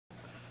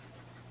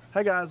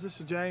Hey guys, this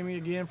is Jamie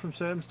again from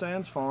Seven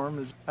Stands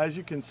Farm. As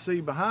you can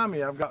see behind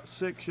me, I've got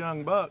 6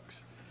 young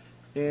bucks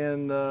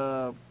in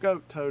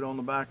goat tote on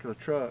the back of the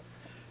truck,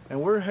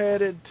 and we're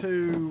headed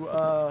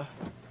to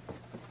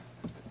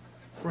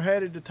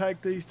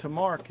take these to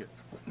market.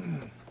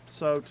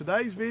 So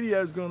today's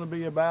video is going to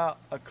be about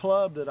a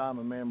club that I'm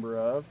a member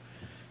of,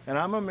 and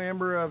I'm a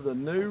member of the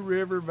New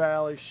River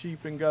Valley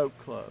Sheep and Goat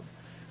Club.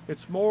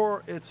 It's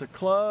a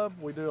club.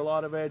 We do a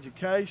lot of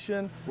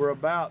education. We're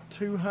about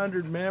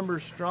 200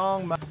 members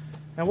strong.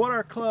 And what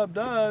our club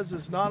does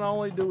is not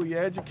only do we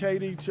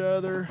educate each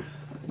other,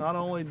 not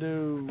only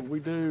do we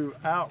do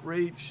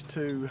outreach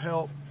to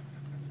help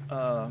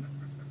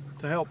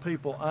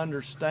people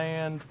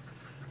understand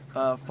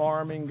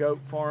farming,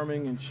 goat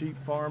farming and sheep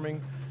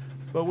farming,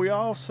 but we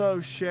also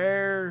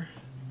share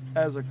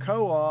as a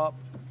co-op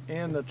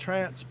in the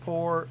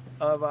transport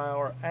of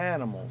our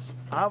animals.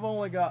 I've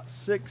only got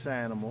 6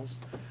 animals,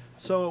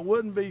 so it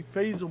wouldn't be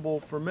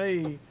feasible for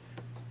me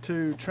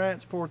to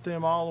transport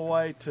them all the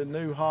way to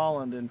New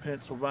Holland in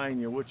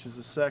Pennsylvania, which is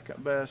the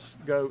second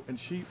best goat and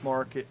sheep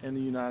market in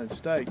the United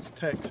States,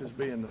 Texas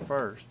being the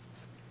first.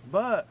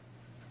 But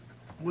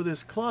with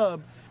this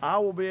club, I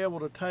will be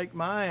able to take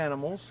my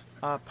animals.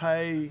 I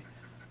pay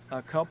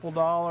a couple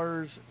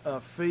dollars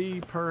a fee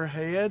per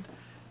head,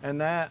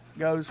 and that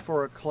goes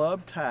for a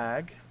club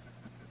tag.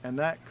 And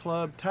that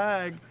club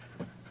tag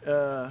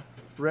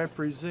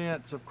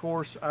represents, of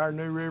course, our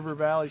New River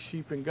Valley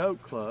Sheep and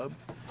Goat Club.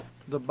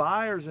 The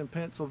buyers in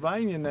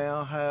Pennsylvania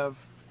now have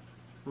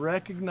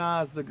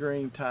recognized the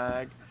green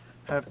tag,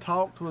 have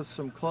talked with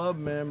some club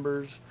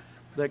members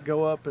that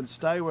go up and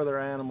stay with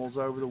their animals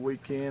over the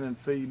weekend and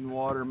feed and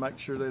water, make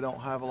sure they don't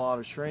have a lot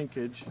of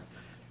shrinkage.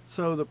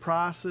 So the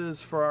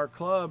prices for our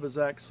club has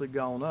actually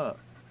gone up.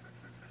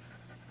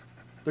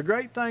 The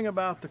great thing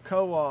about the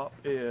co-op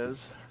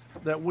is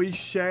that we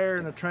share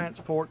in the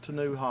transport to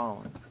New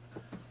Holland.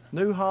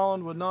 New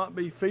Holland would not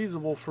be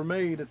feasible for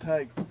me to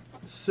take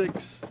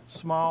 6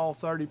 small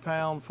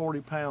 30-pound,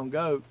 40-pound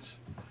goats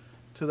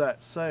to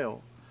that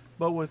sale.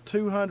 But with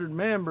 200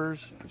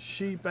 members,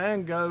 sheep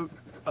and goat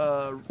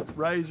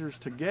raisers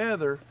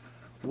together,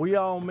 we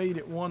all meet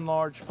at one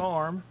large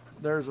farm.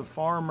 There's a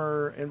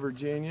farmer in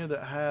Virginia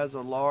that has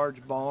a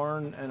large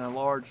barn and a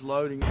large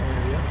loading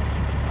area.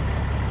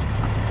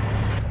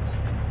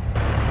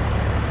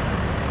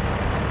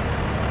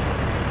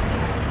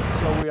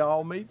 So we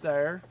all meet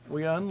there,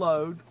 we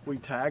unload, we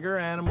tag our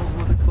animals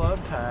with a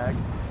club tag.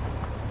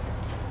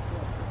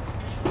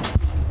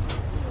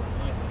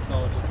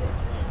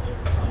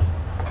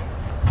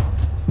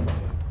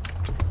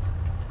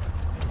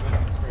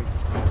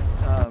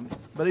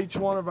 But each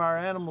one of our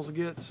animals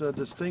gets a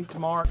distinct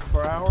mark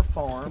for our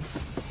farm.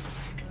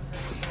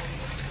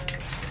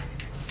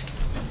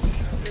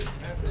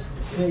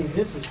 See,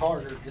 this is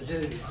harder to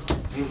do.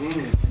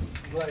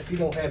 But if you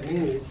don't have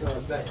many, it's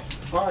not bad.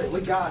 All right,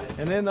 we got it.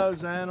 And then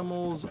those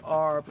animals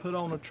are put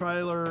on a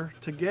trailer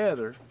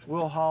together.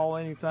 We'll haul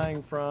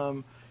anything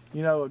from,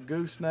 a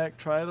gooseneck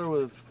trailer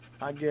with,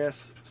 I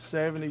guess,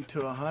 70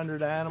 to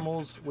 100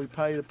 animals we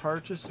pay to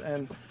purchase.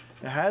 And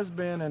it has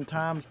been in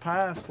times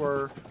past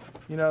where,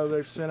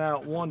 they've sent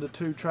out 1 to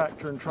 2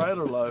 tractor and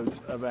trailer loads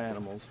of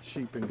animals,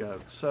 sheep and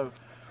goats. So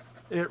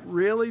it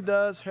really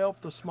does help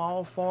the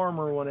small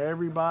farmer when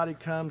everybody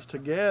comes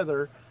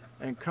together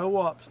and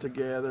co-ops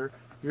together.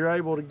 You're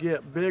able to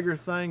get bigger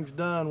things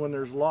done when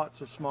there's lots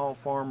of small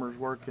farmers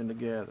working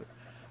together.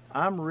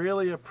 I'm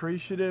really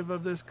appreciative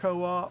of this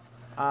co-op.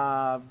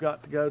 I've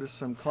got to go to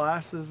some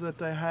classes that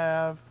they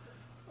have.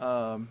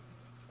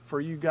 For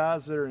you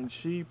guys that are in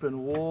sheep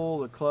and wool,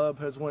 the club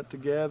has went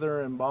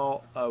together and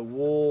bought a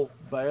wool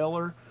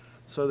baler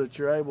so that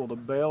you're able to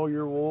bale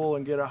your wool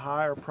and get a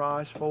higher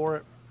price for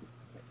it.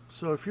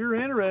 So if you're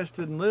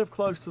interested and live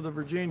close to the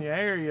Virginia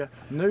area,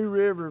 New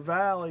River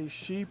Valley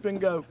Sheep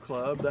and Goat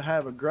Club, they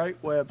have a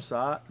great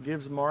website,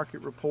 gives a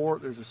market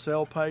report. There's a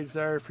sale page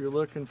there if you're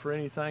looking for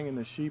anything in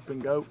the sheep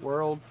and goat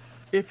world.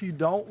 If you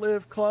don't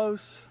live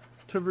close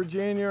to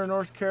Virginia or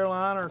North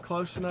Carolina or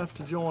close enough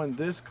to join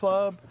this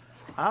club,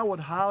 I would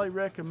highly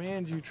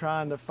recommend you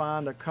trying to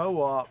find a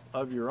co-op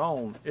of your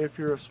own if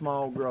you're a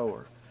small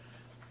grower.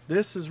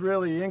 This has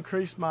really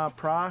increased my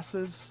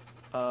prices.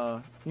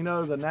 The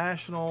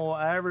national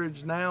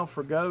average now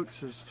for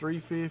goats is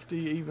 $3.50,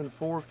 even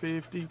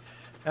 $4.50,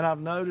 and I've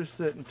noticed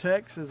that in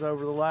Texas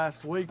over the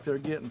last week they're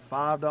getting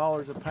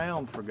 $5 a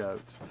pound for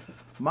goats.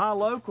 My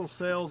local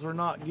sales are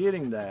not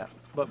getting that,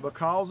 but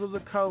because of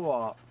the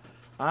co-op,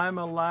 I'm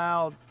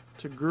allowed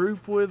to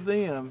group with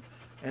them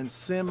and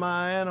send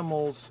my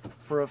animals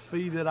for a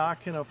fee that I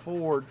can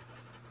afford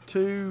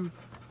to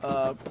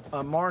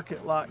a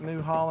market like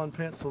New Holland,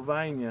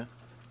 Pennsylvania,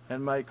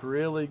 and make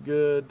really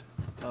good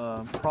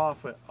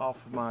profit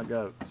off of my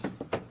goats.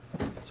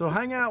 So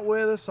hang out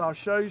with us. I'll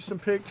show you some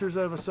pictures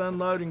of us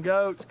unloading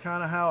goats,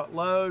 kind of how it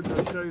loads.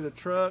 I'll show you the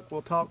truck.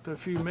 We'll talk to a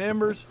few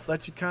members,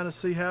 let you kind of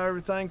see how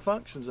everything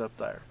functions up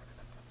there.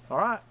 All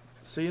right,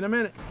 see you in a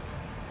minute.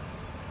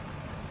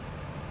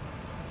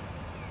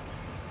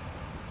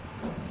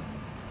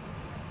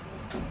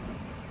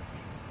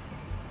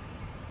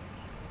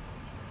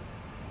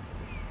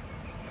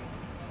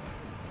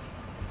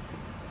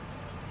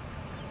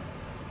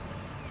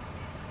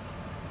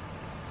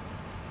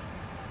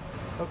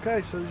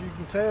 Okay, so as you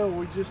can tell,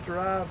 we just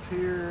arrived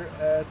here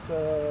at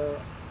the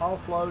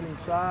offloading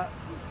site.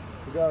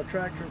 We got a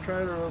tractor and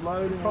trailer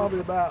loading, probably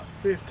about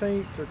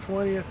 15th or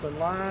 20th in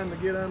line to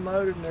get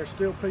unloaded, and there's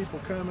still people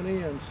coming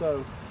in.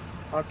 So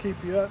I'll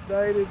keep you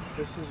updated.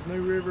 This is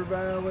New River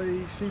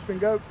Valley Sheep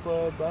and Goat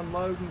Club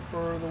unloading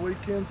for the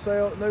weekend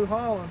sale at New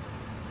Holland.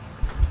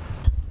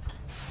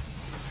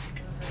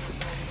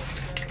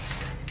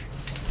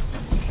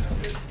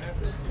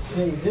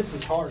 See, this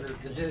is harder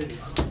to do.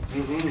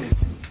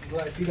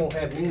 But if you don't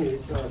have many,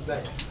 it's not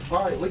bad.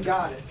 All right, we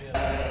got it.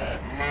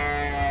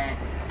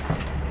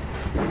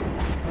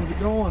 How's it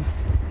going?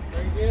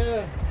 Very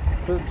good.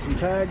 Putting some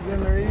tags in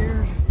their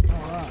ears. All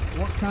right,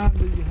 what kind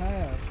do you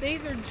have?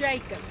 These are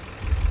Jacobs.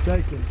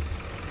 Jacobs.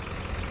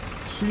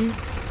 Sheep?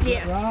 Is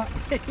Yes. that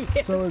right?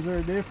 Yes. So is there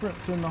a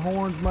difference in the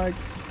horns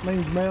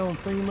means male and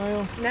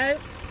female? No,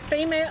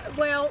 female,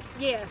 well,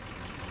 yes.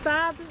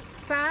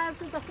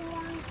 Size of the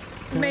horns,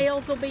 Okay.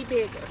 males will be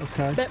bigger.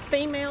 Okay. But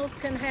females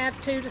can have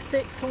 2 to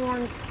 6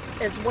 horns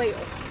as well.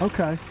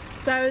 Okay.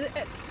 So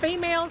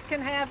females can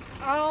have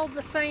all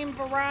the same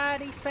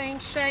variety, same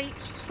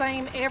shapes,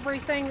 same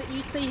everything that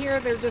you see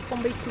here. They're just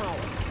going to be smaller.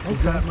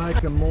 Does that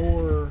make them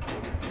more?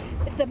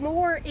 The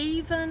more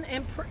even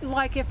and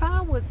like if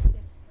I've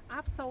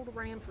sold a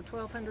ram for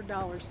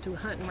 $1,200 to a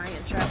hunting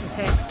ranch out in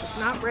Texas.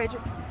 Not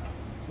registered.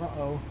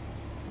 Uh-oh.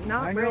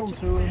 Not Hang on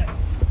registered. to him.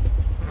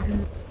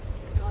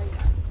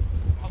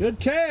 Good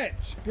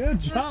catch. Good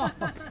job.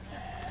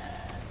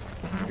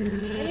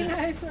 He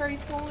knows where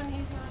he's going.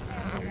 He's not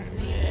out.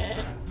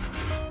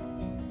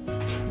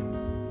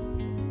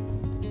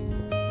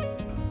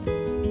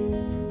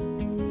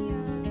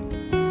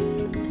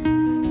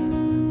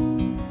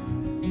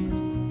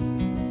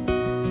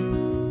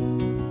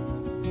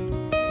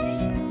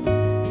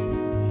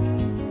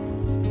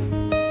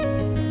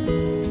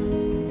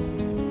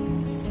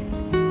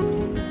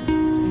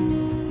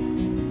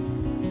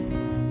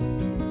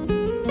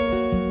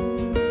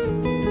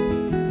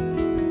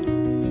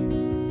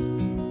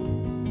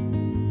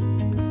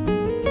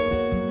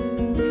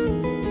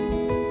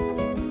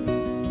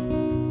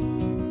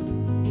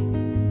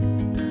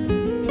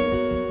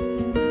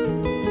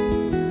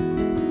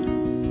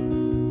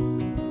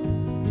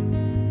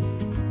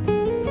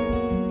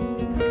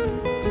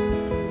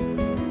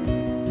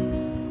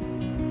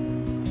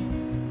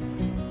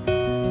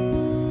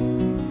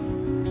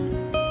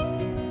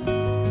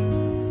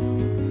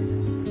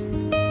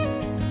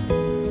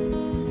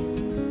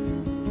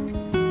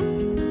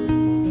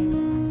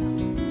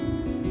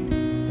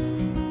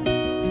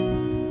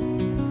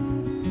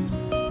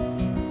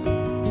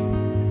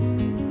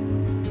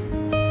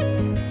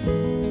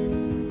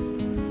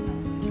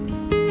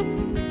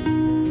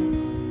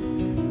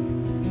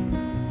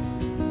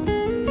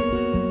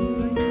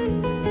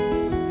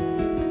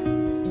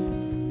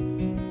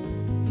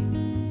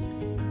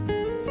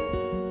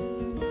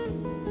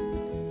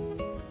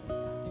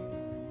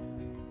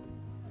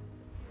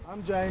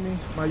 I'm Jamie.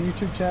 My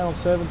YouTube channel is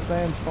 7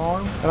 Stands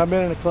Farm, and I've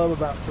been in the club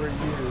about 3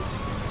 years.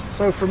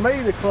 So for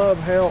me, the club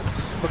helps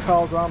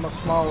because I'm a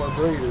smaller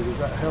breeder. Does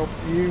that help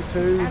you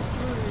too?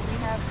 Absolutely. We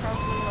have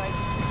probably like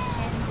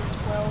 10 to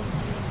 12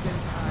 meetings at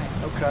a time.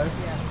 Okay.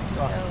 Yeah.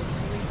 Right. So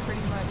we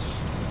pretty much,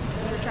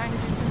 we're trying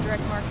to do some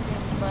direct marketing,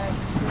 but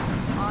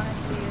this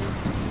honestly is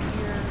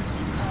easier,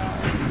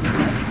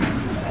 less time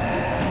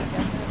consuming,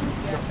 definitely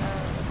get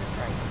a good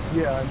price.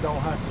 Yeah, and don't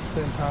have to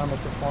spend time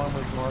at the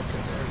farmer's market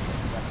and everything.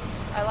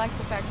 I like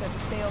the fact that the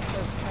sale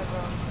folks have,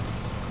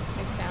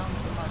 they found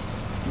the market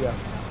Yeah.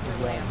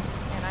 for lamb,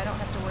 and I don't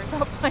have to worry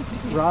about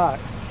finding it. Right.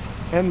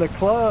 And the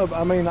club,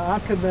 I mean, I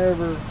could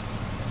never,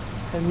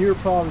 and you're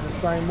probably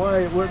the same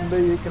way, it wouldn't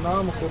be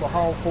economical to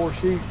haul 4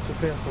 sheep to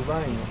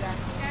Pennsylvania.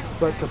 Exactly.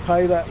 But to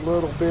pay that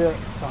little bit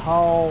to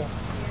haul,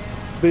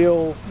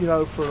 bill, you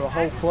know, for the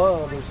whole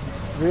club is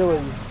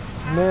really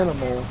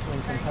minimal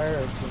in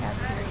comparison.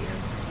 Absolutely.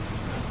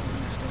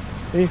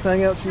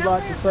 Anything else you'd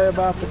like to say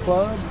about the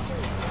club?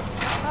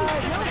 No,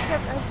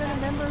 except I've been a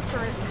member for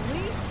at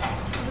least 3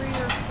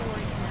 or 4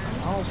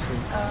 years.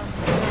 Awesome. So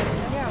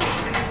yeah, we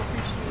really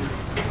appreciate it.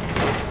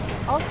 It's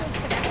also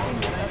connecting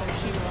with other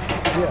sheep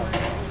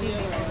owners,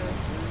 being able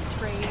to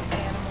trade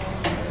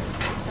animals, or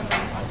if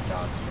somebody has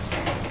dogs for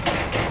sale.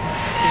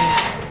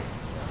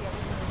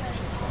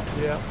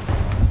 Yeah.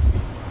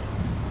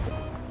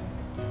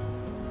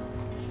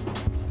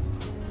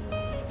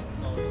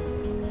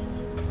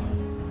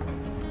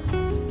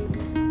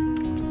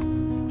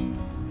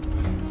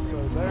 So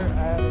they're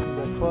adding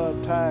the club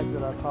tag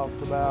that I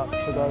talked about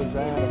to those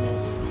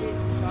animals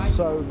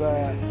so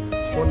that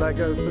when they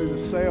go through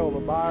the sale, the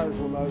buyers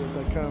will know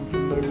that they come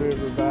from New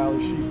River Valley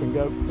Sheep and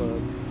Goat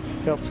Club.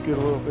 Helps get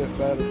a little bit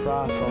better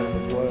price on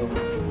them as well.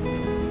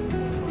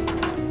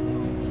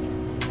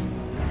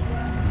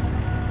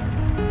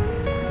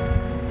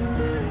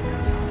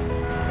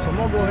 So I'm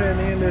gonna go ahead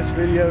and end this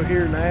video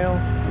here now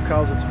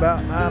because it's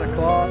about 9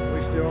 o'clock.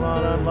 We're still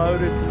not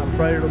unloaded. I'm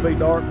afraid it'll be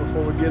dark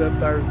before we get up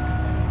there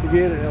to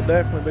get it. It'll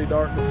definitely be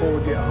dark before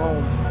we get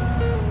home.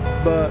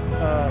 But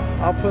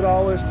I'll put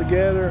all this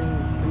together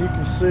and you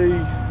can see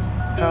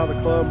how the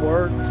club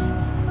works.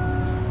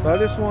 But I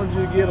just wanted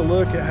you to get a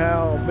look at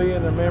how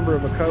being a member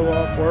of a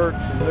co-op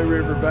works. And New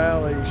River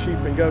Valley Sheep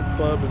and Goat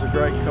Club is a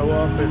great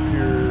co-op. If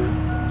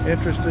you're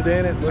interested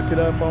in it, look it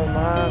up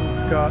online.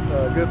 It's got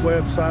a good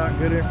website,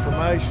 good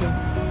information.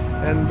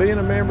 And being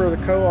a member of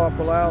the co-op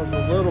allows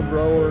the little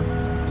grower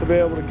to be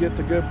able to get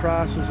the good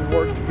prices and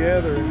work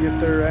together and get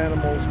their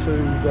animals to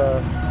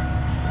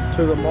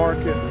the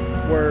market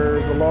where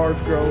the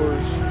large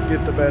growers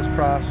get the best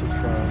prices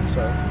from.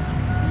 So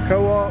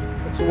co-op,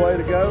 it's the way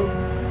to go.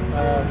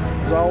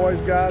 As always,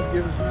 guys,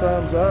 give us a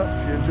thumbs up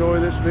if you enjoy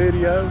this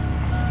video.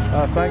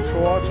 Thanks for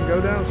watching.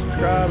 Go down and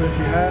subscribe if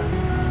you haven't.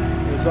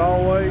 As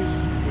always,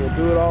 we'll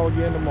do it all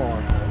again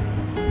tomorrow.